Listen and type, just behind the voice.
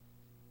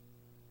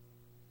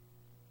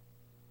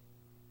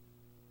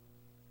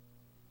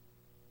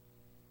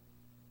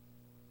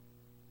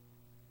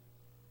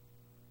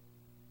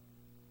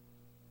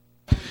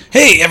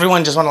Hey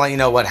everyone, just want to let you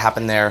know what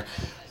happened there.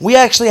 We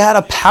actually had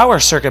a power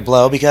circuit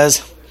blow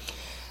because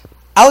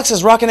Alex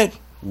is rocking it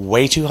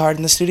way too hard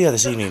in the studio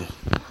this evening.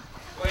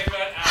 Wait a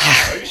minute,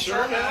 Alex. Are you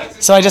sure, man?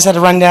 So I just had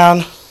to run down.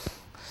 Are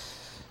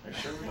you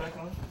sure we're back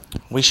on?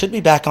 We should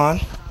be back on.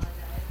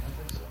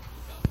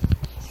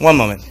 One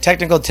moment.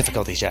 Technical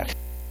difficulty check.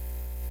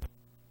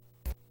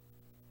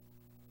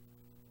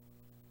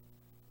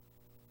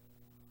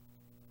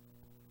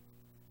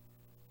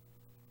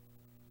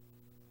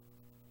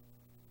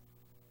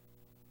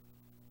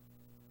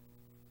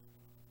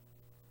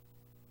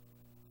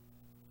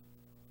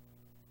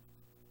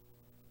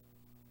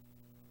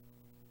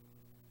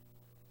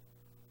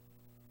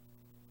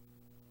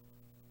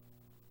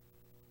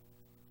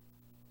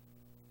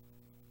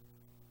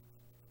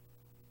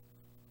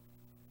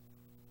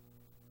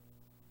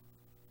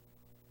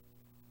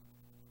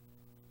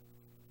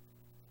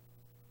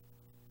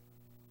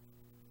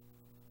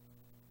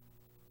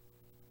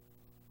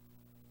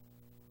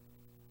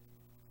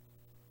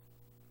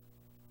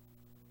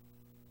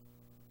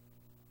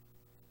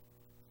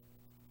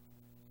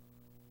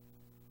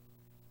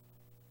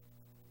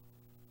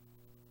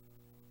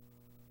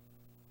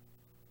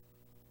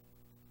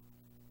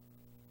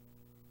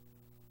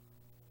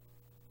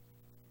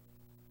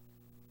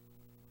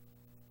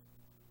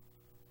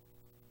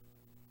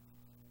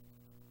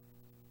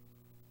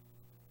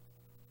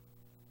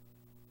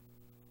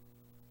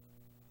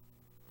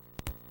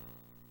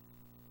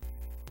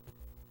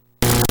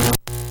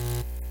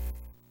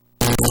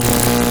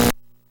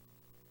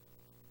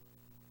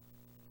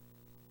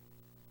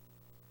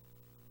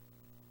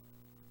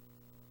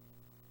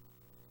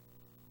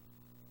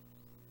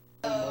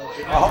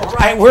 All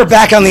right, we're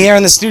back on the air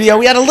in the studio.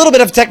 We had a little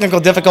bit of technical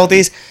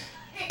difficulties.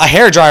 A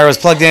hairdryer was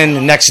plugged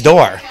in next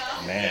door.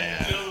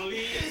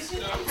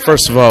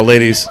 First of all,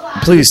 ladies,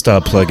 please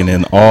stop plugging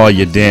in all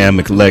your damn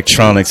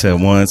electronics at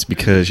once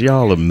because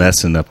y'all are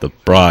messing up the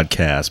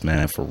broadcast,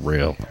 man, for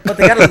real. But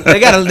they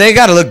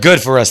gotta look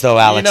good for us, though,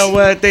 Alex. You know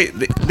what?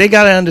 They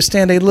gotta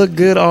understand they look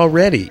good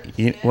already.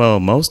 Well,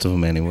 most of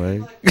them anyway.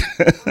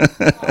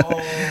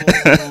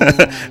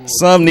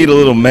 Some need a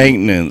little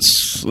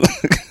maintenance. All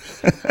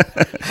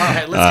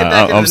right, let's get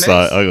back into I'm the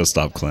sorry. mix. I'm gonna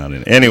stop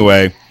clowning.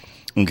 Anyway,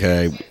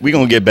 okay, we're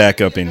gonna get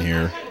back up in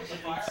here.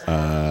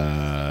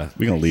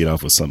 We're gonna lead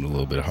off with something a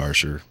little bit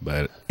harsher,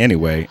 but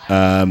anyway,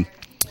 while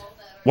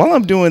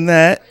I'm doing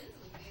that,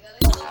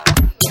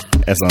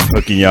 as I'm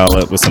hooking y'all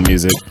up with some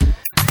music,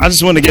 I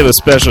just want to give a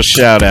special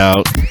shout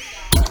out.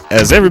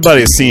 As everybody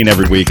has seen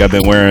every week, I've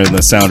been wearing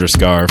the Sounder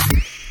scarf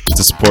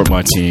to support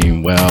my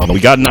team. Well, we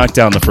got knocked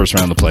out in the first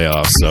round of the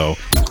playoffs, so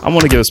I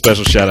want to give a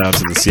special shout out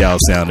to the Seattle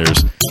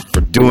Sounders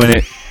for doing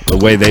it the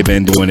way they've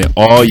been doing it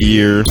all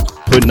year,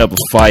 putting up a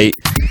fight,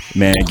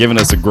 man, giving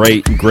us a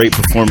great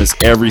performance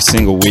every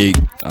single week.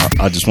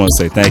 I just want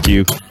to say thank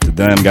you to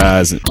them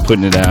guys and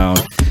putting it down.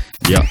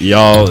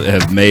 Y'all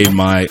have made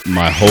my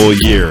whole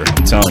year,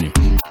 I'm telling you.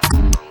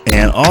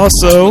 And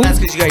also, That's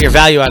because you got your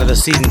value out of the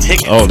season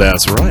tickets. oh,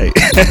 that's right.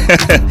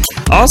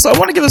 Also, I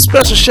want to give a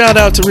special shout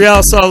out to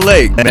Real Salt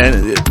Lake,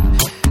 man.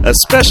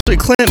 Especially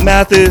Clint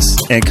Mathis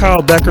and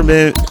Carl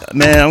Beckerman.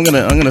 Man, I'm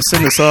gonna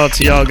send this all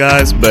to y'all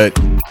guys, but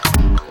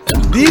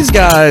these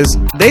guys,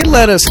 they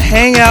let us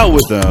hang out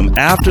with them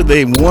after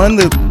they won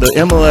the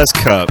MLS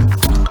Cup.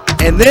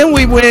 And then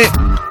we went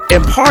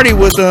and partied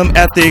with them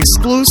at the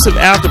exclusive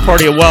after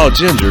party at Wild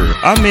Ginger.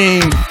 I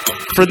mean,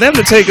 for them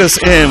to take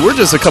us in, we're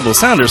just a couple of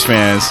Sounders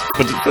fans,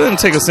 but for them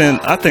to take us in,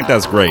 I think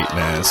that's great,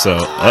 man. So,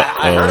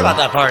 I heard about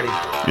that party.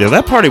 yeah,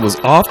 that party was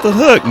off the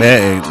hook,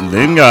 man. And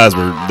them guys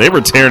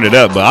were tearing it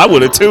up, but I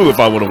would have too if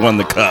I would have won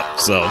the cup.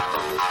 So,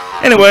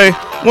 anyway,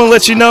 want to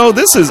let you know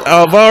this is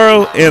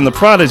Alvaro and the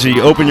Prodigy.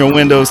 Open your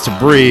windows to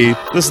breathe.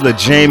 This is the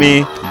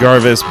Jamie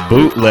Garvis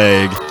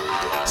bootleg.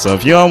 So,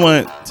 if y'all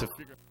want to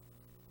figure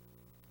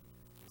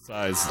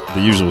besides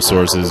the usual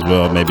sources,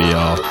 well, maybe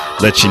I'll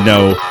let you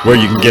know where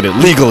you can get it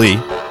legally.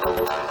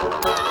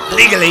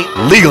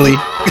 Legally.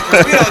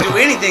 We don't do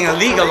anything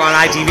illegal on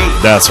ITV.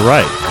 That's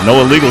right.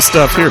 No illegal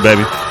stuff here,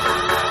 baby.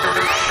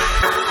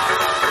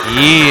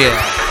 Yeah.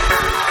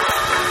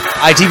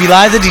 ITV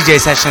Live, the DJ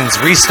session's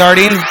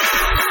restarting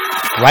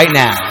right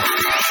now.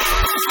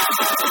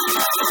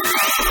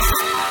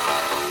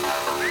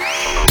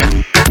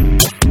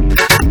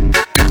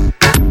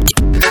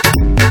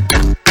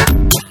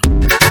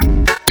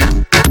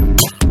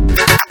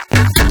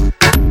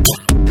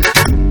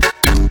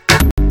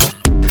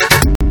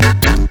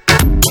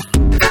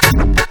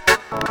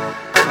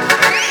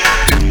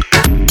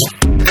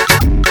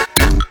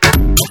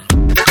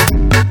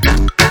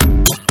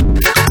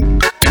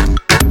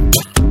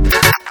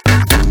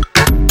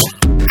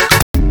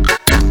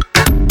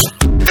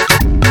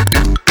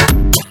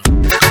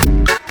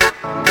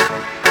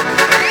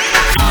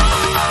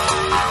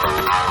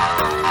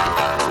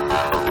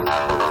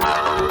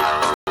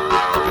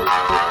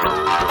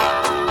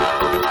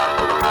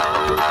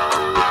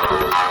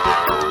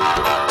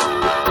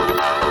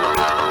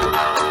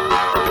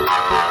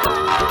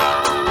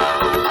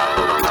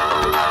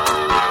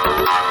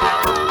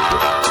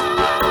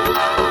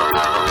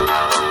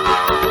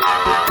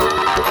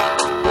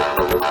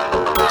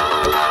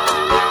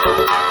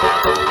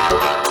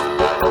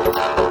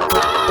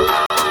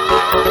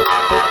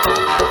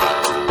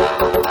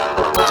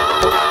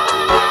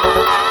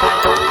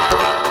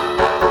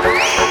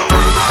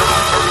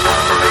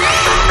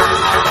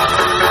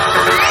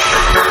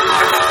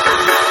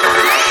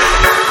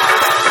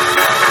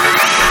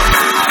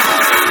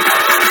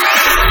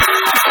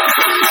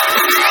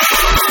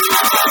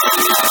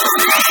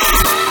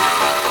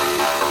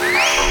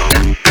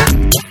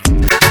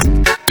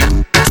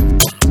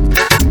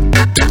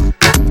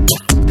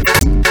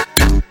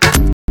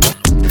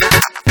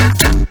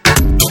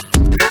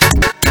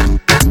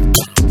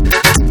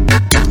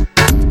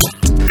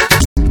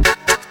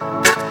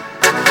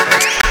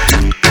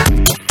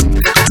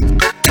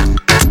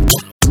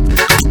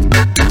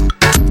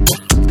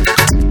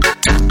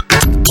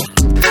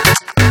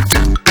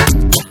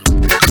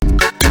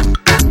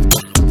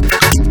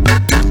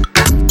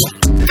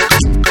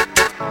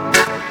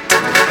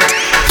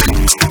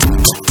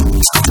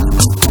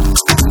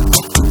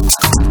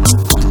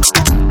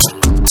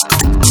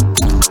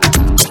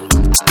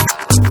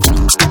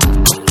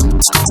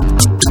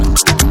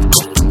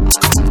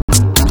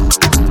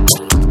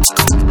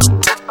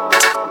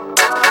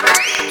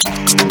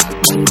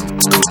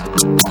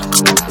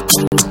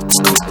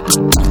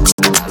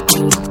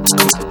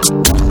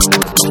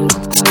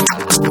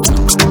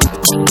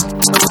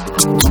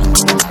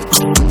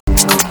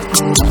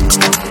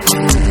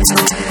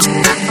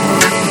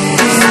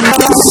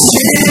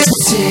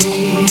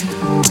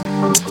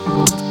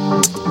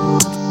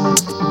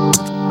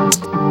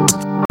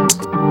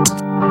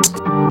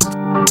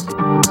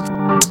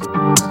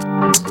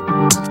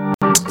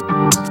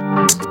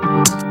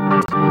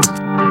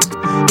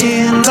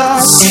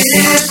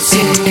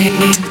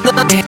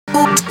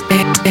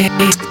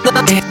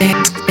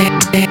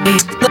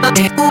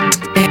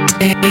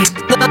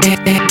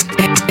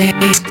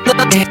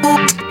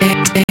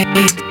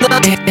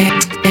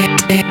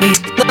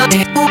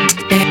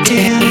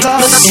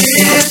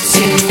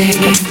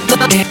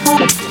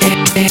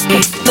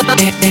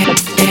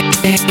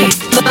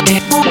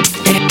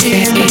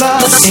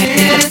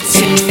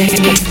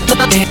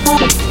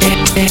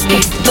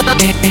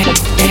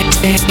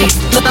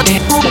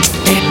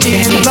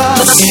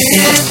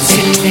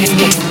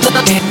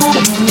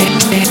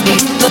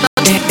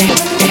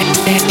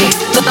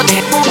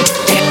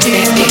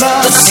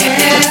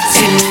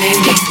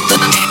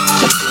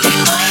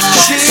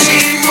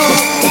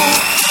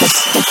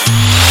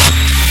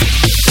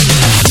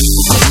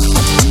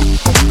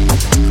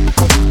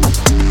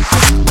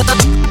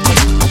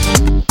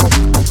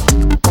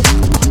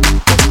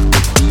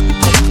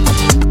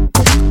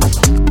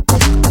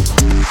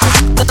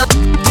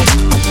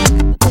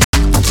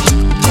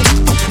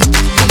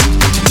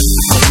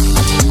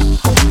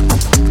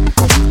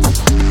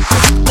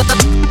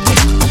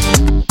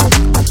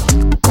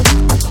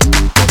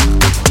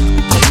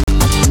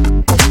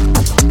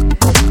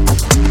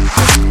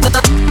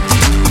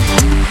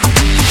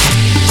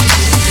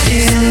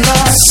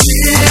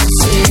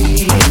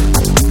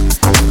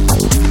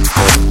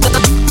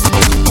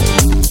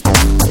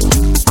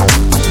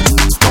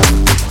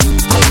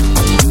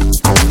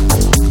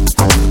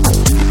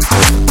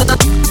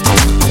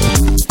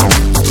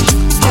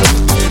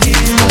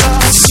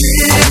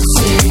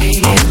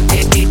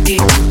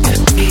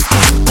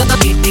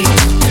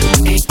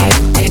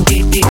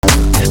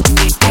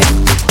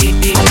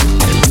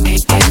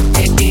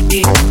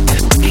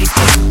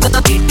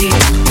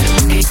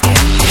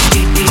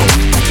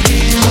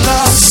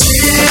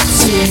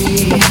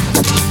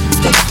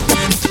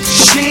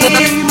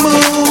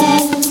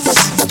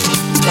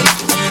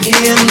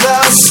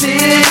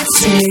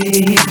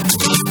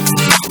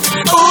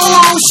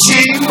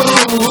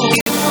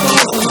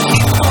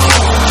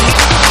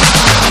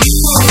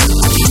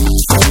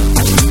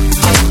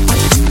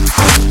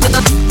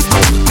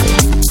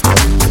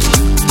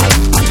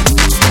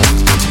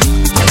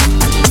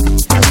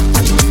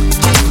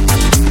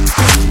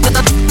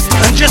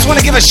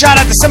 Shout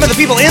out to some of the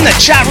people in the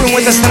chat room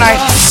with us tonight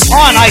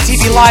on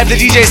ITV Live, the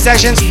DJ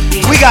sessions.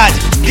 We got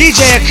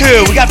DJ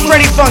Aku, we got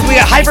Freddie Funk,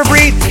 we got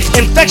Hyperbreed,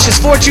 Infectious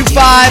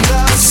 425,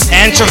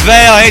 and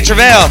Travail. Hey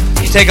Travail,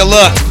 take a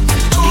look.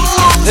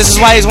 This is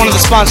why he's one of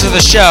the sponsors of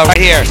the show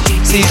right here.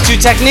 See these two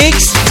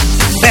techniques?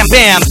 Bam,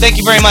 bam. Thank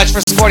you very much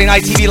for supporting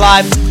ITV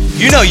Live.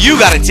 You know you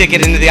got a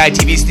ticket into the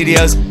ITV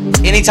studios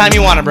anytime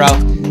you want it, bro.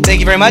 Thank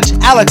you very much.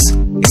 Alex,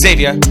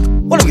 Xaiver,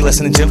 what are we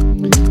listening to?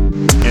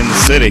 In the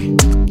city.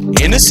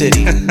 In the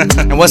city.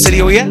 And what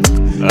city are we in?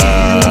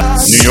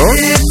 New York?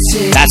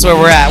 That's where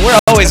we're at. We're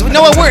always, you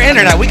know what, we're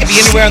internet. We could be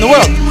anywhere in the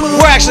world.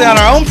 We're actually on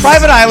our own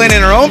private island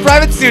in our own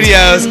private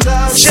studios.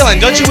 Chilling.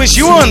 Don't you wish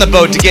you were on the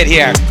boat to get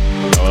here?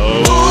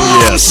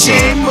 Oh, yes,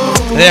 sir.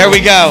 There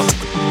we go.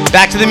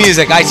 Back to the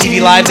music.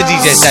 ITV Live, the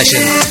DJ session.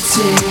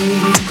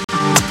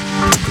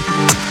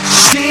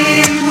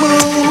 She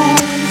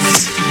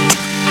moves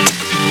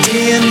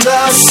in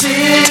the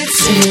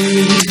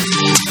city.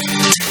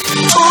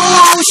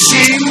 Oh,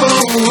 she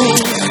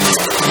moves.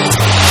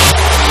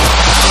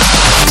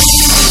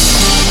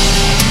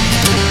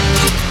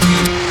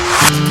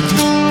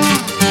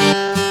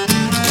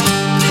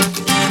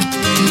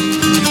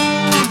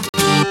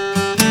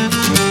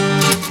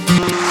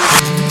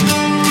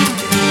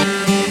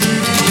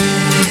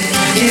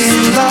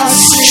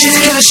 She's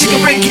a killer, she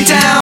can break you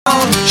down.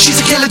 She's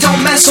a killer,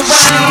 don't mess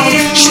around.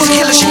 She's a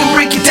killer, she can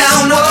break you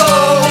down.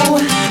 Oh,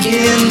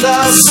 in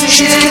the city.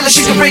 She's a killer,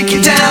 she can break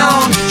you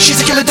down. She's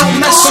a killer, don't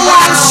mess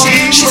around.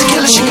 She's a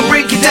killer, she can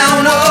break you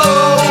down.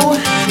 Oh,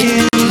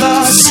 in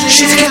the city.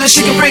 She's a killer,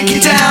 she can break you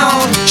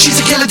down. She's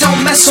a killer,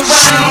 don't mess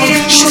around.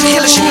 She's a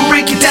killer, she can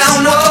break you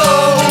down.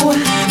 Oh,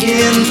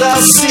 in the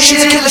city.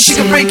 She's a killer, she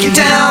can break you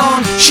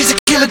down. She's a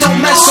killer,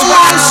 don't mess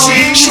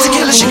around. She's a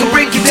killer, she can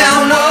break you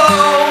down.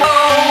 Oh.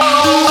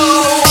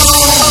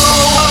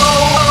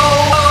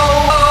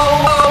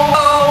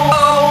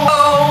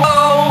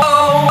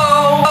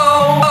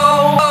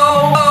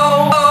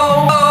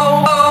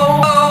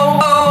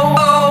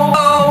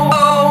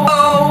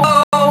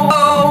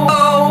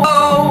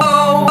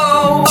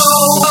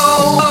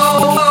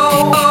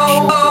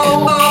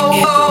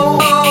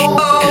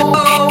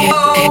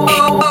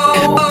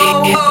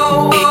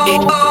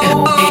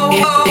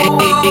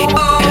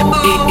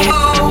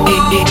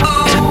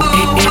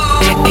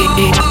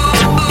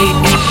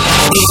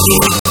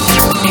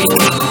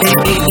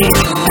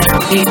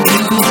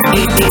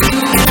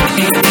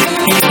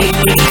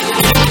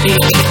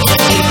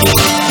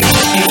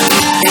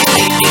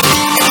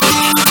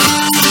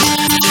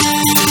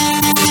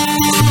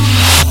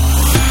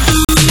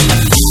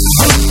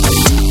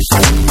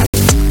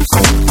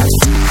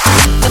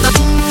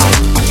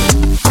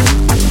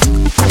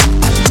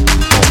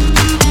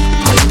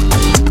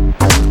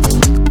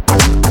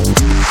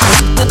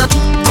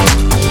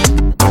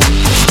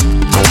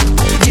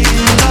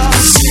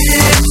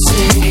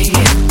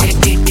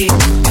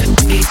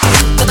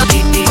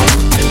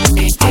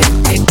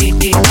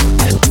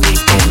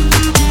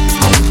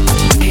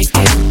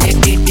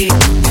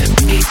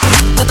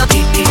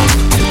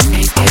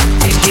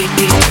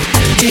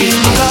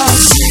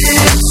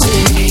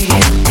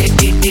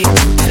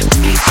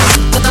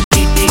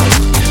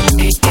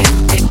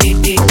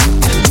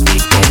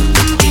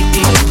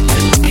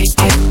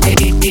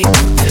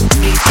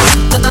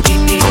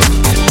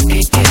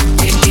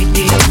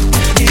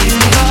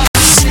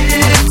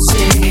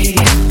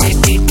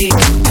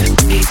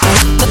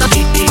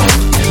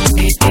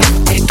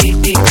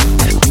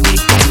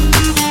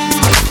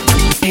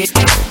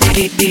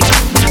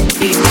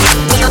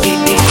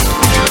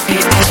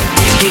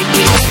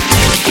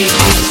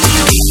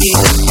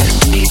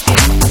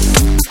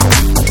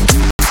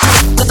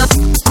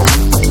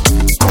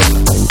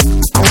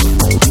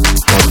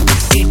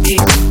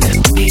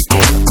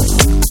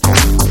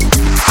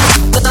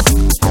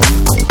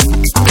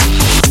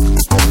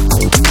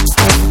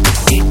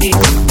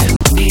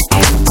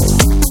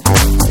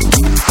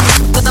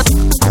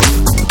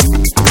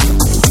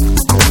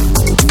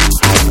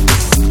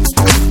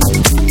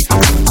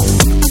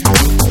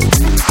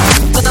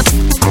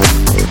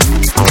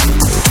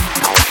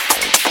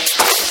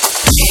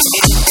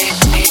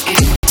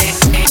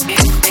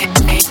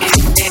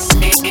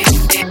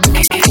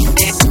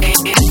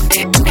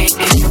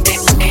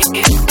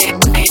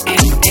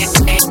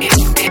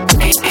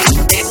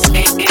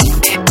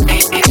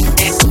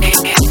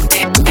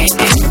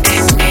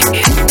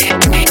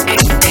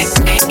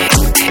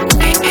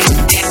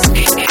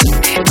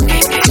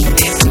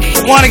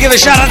 Want to give a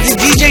shout out to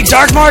DJ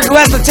Darkmark who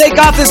has to take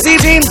off this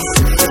evening.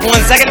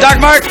 1 second,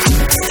 Darkmark.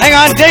 Hang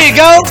on, there you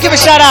go. Give a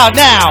shout out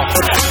now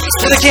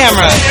to the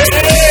camera.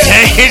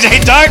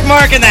 DJ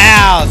Darkmark in the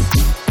house.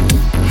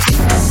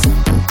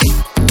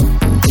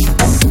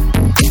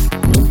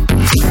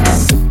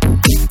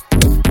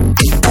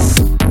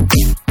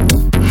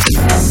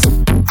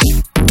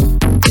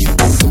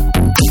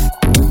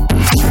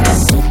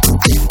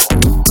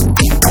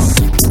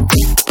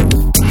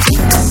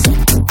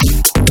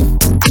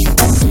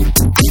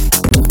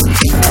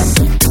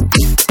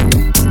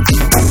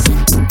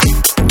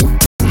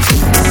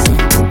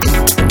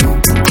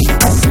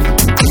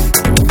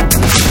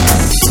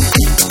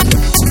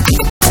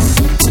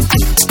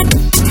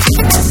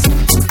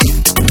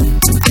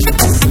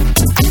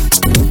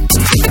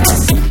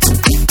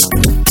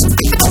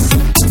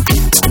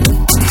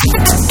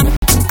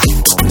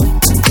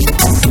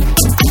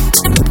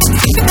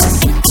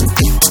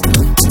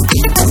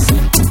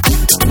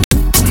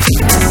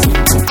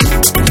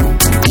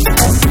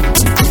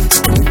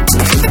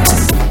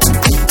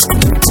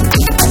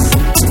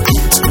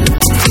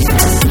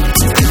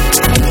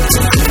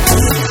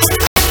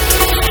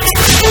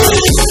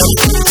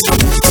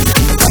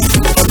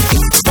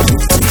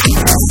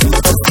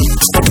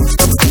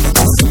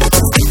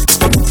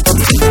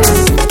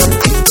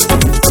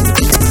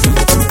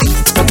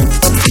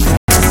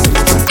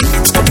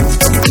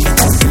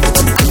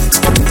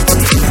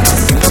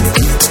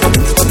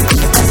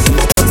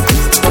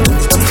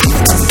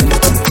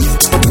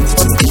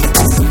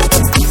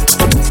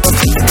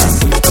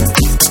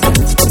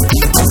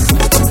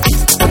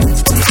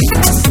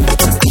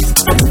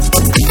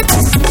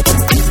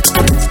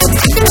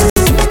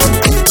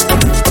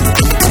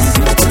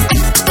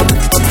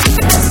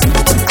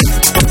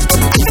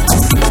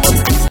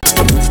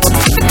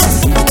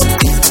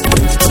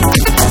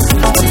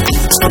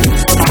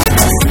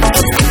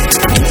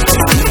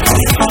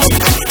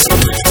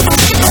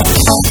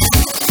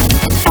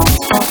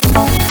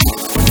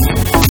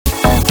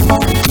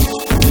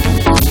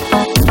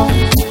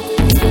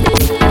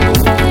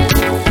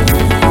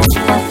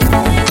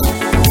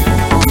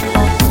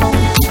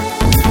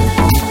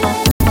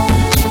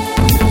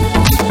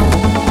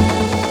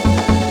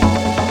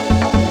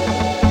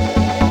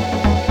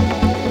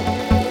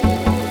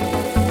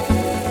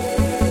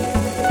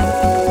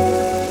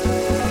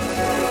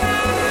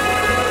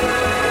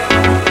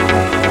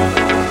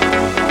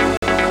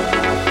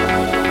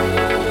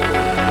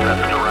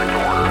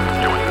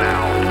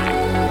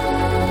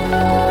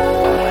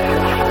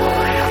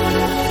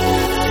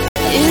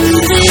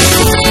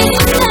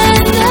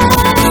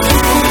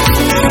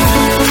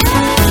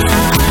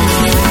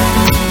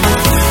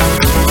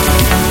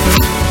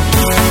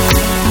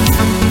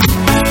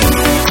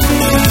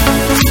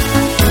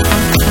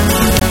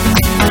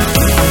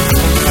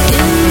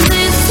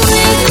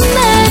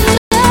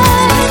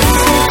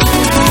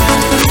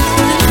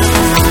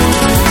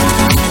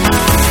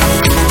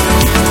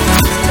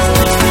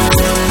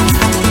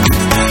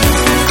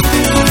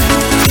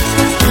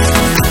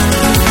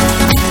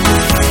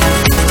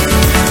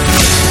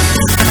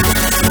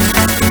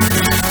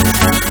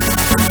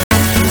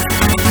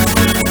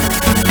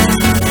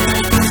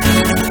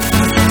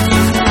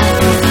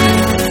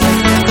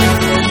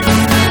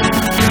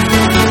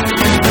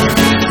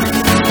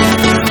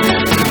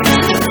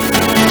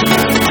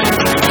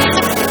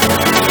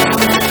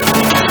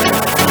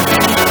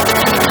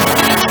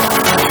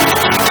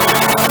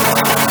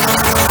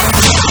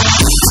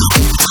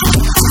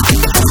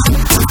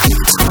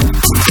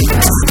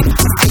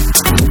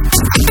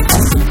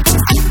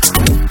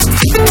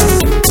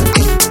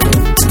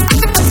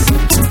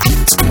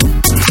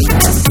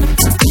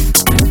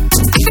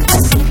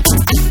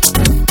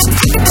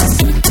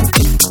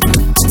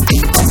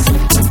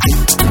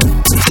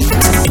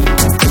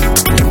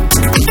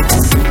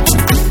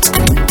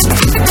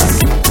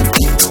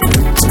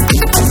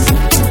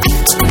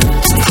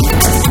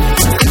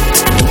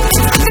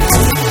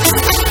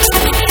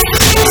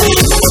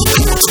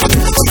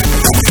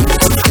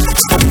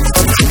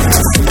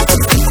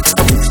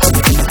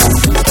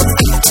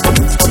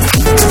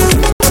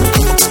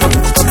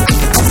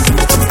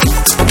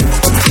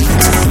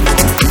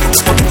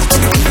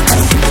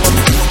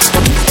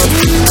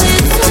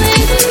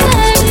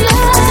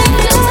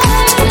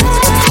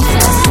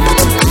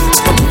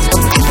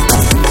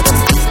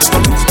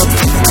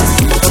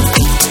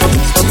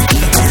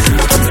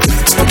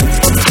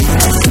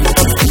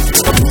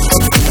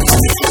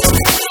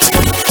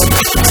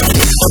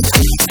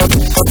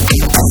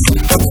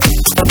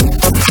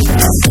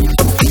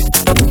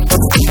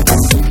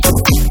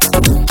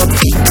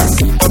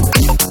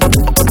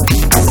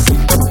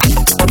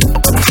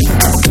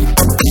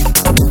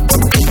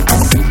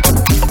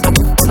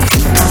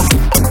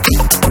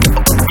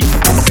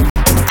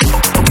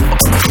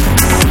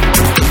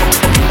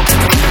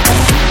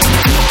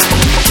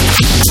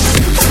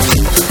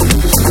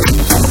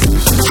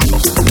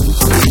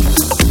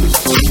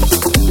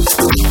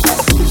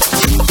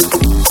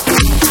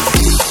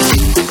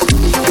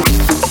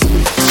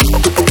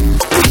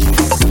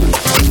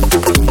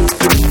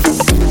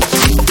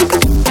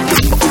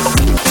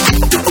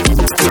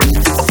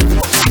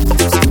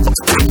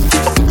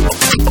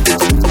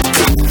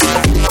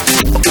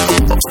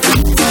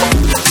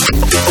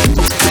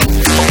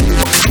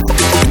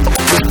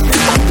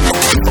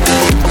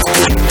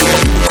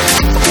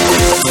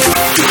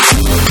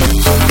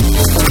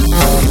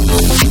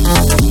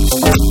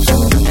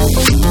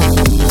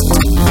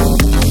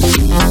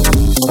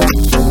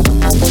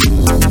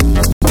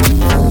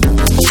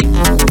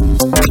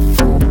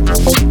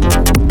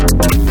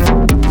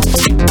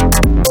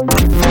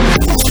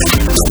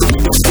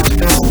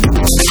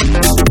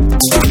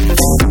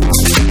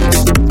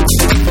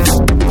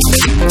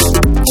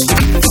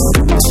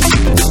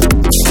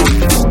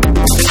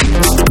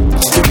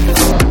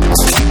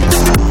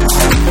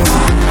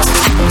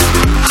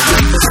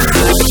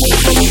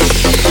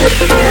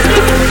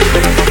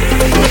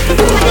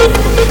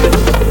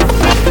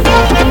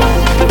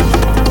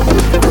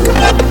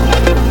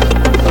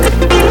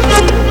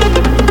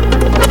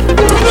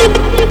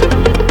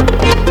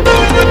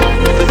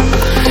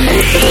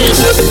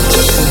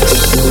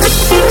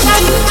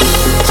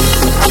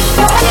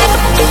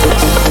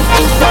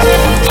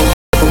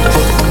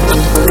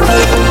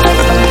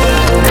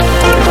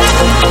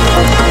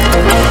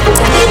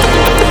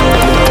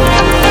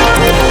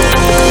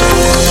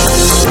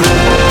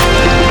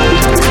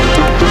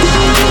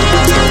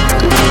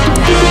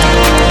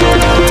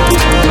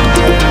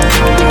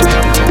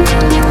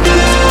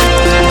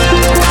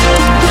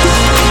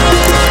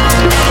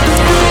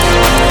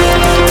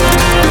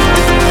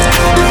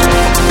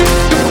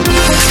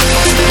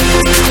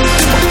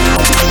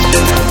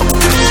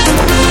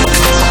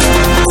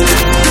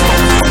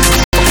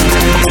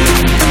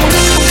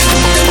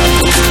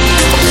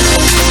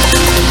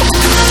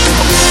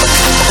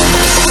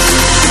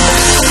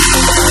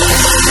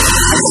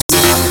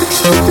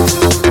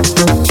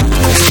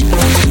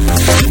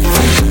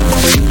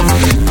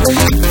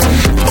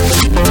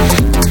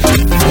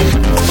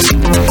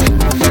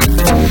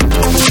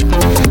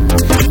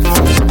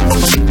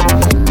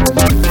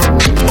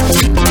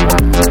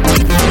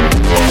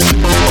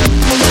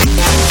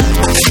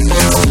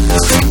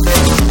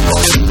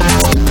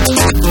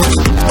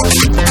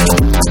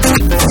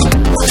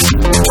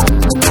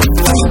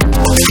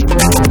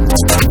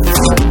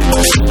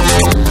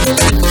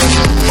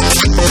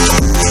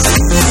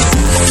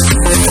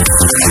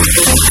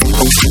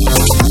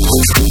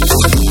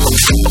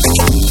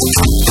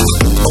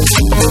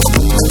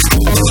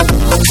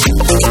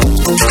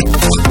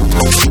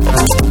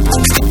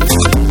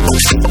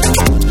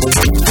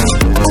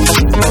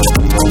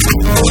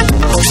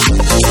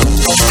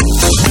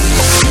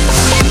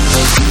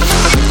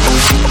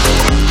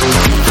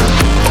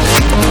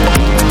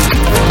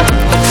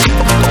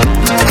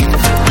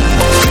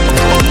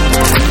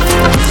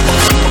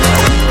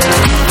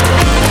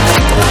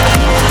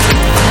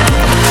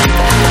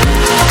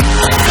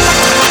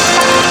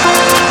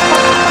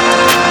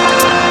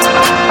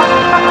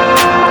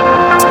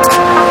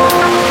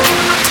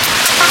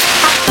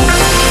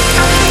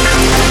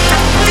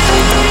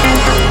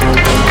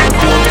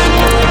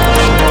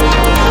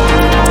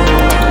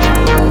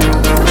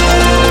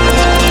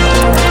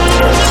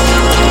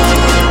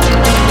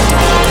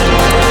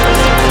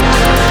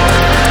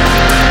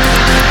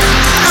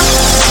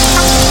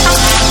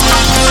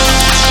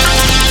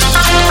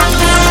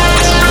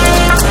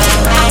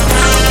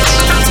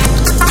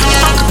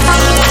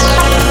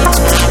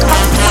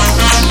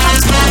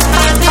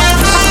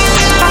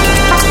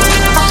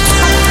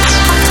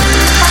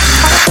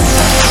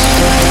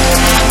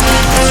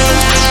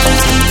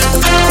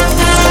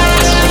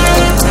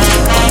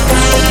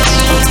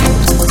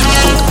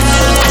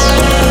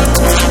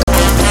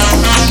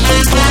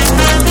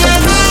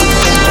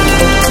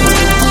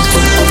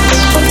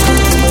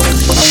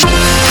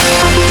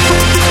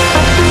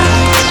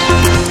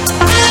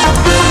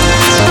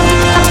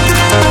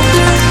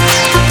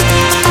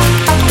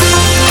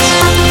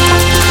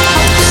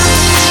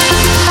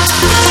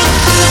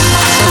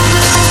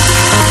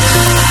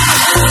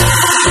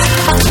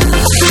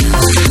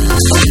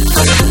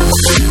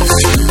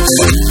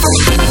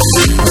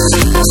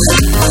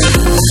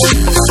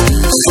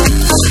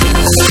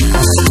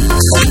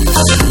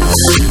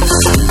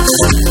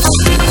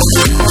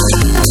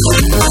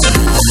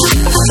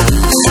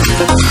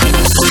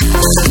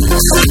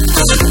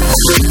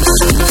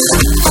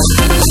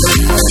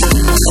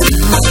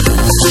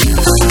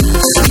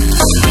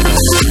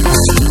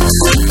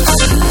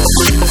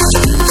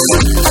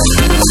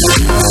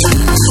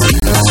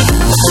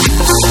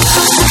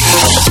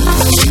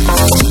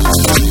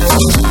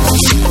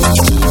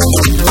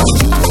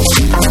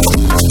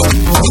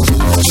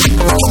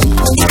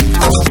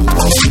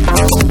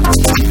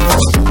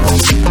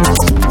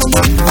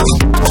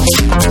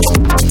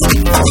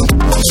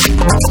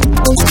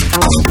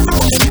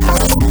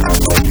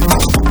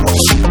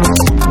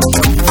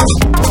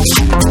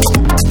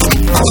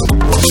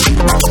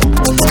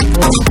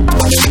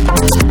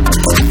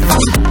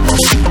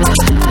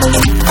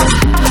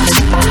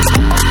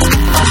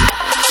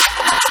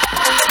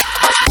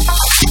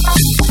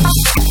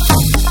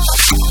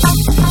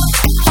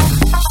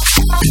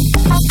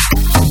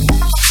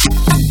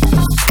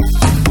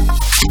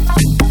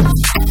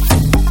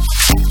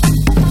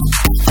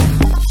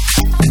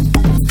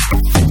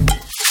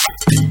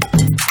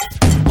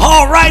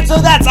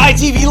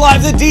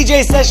 Live, the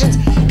DJ sessions,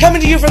 coming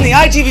to you from the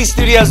ITV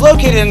studios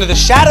located under the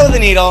shadow of the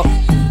needle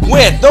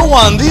with the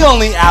one, the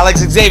only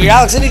Alex Xaiver.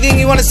 Alex, anything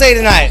you want to say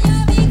tonight?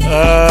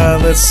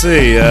 Let's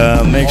see.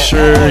 Make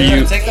sure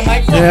you. Take the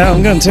mic. Yeah,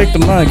 I'm gonna take the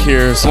mic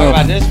here. So, Talk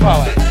about this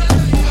forward.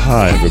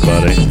 hi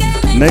everybody.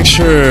 Make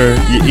sure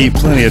you eat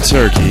plenty of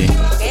turkey,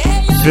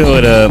 fill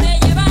it up,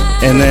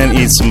 and then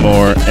eat some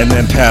more, and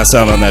then pass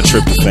out on that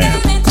tryptophan.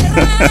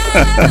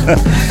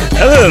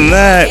 Other than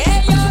that,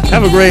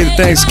 have a great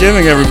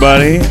Thanksgiving,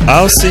 everybody.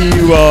 I'll see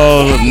you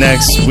all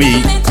next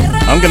week.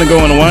 I'm gonna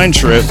go on a wine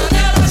trip,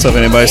 so if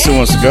anybody still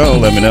wants to go,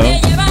 let me know,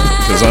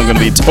 because I'm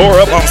gonna be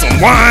tore up on some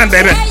wine,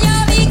 baby,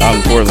 out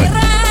in Portland,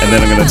 and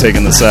then I'm gonna take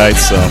in the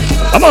sights. So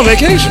I'm on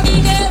vacation.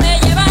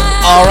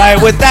 All right,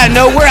 with that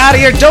note, we're out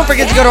of here. Don't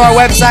forget to go to our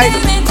website,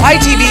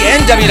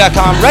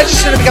 itvnw.com.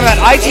 Register to become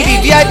an ITV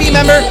VIP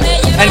member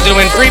and to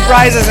win free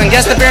prizes and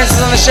guest appearances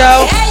on the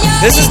show.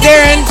 This is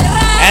Darren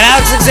and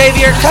Alex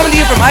Xaiver coming to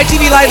you from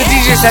ITV Live, the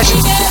DJ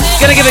Sessions.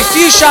 Gonna give a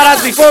few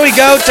shout-outs before we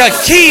go to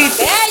Keith,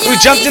 who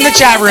jumped in the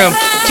chat room.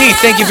 Keith,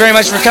 thank you very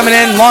much for coming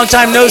in. Long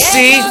time no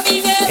see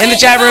in the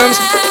chat rooms.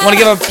 Want to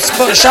give a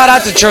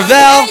shout-out to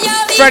Travell,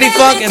 Freddie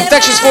Funk,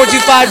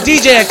 Infectious425,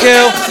 DJ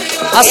Aku.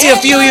 I'll see a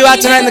few of you out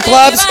tonight in the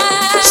clubs.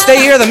 Stay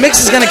here. The mix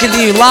is going to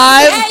continue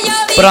live,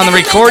 but on the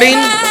recording,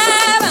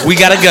 we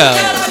got to go.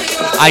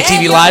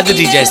 ITV Live, the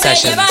DJ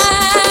Sessions.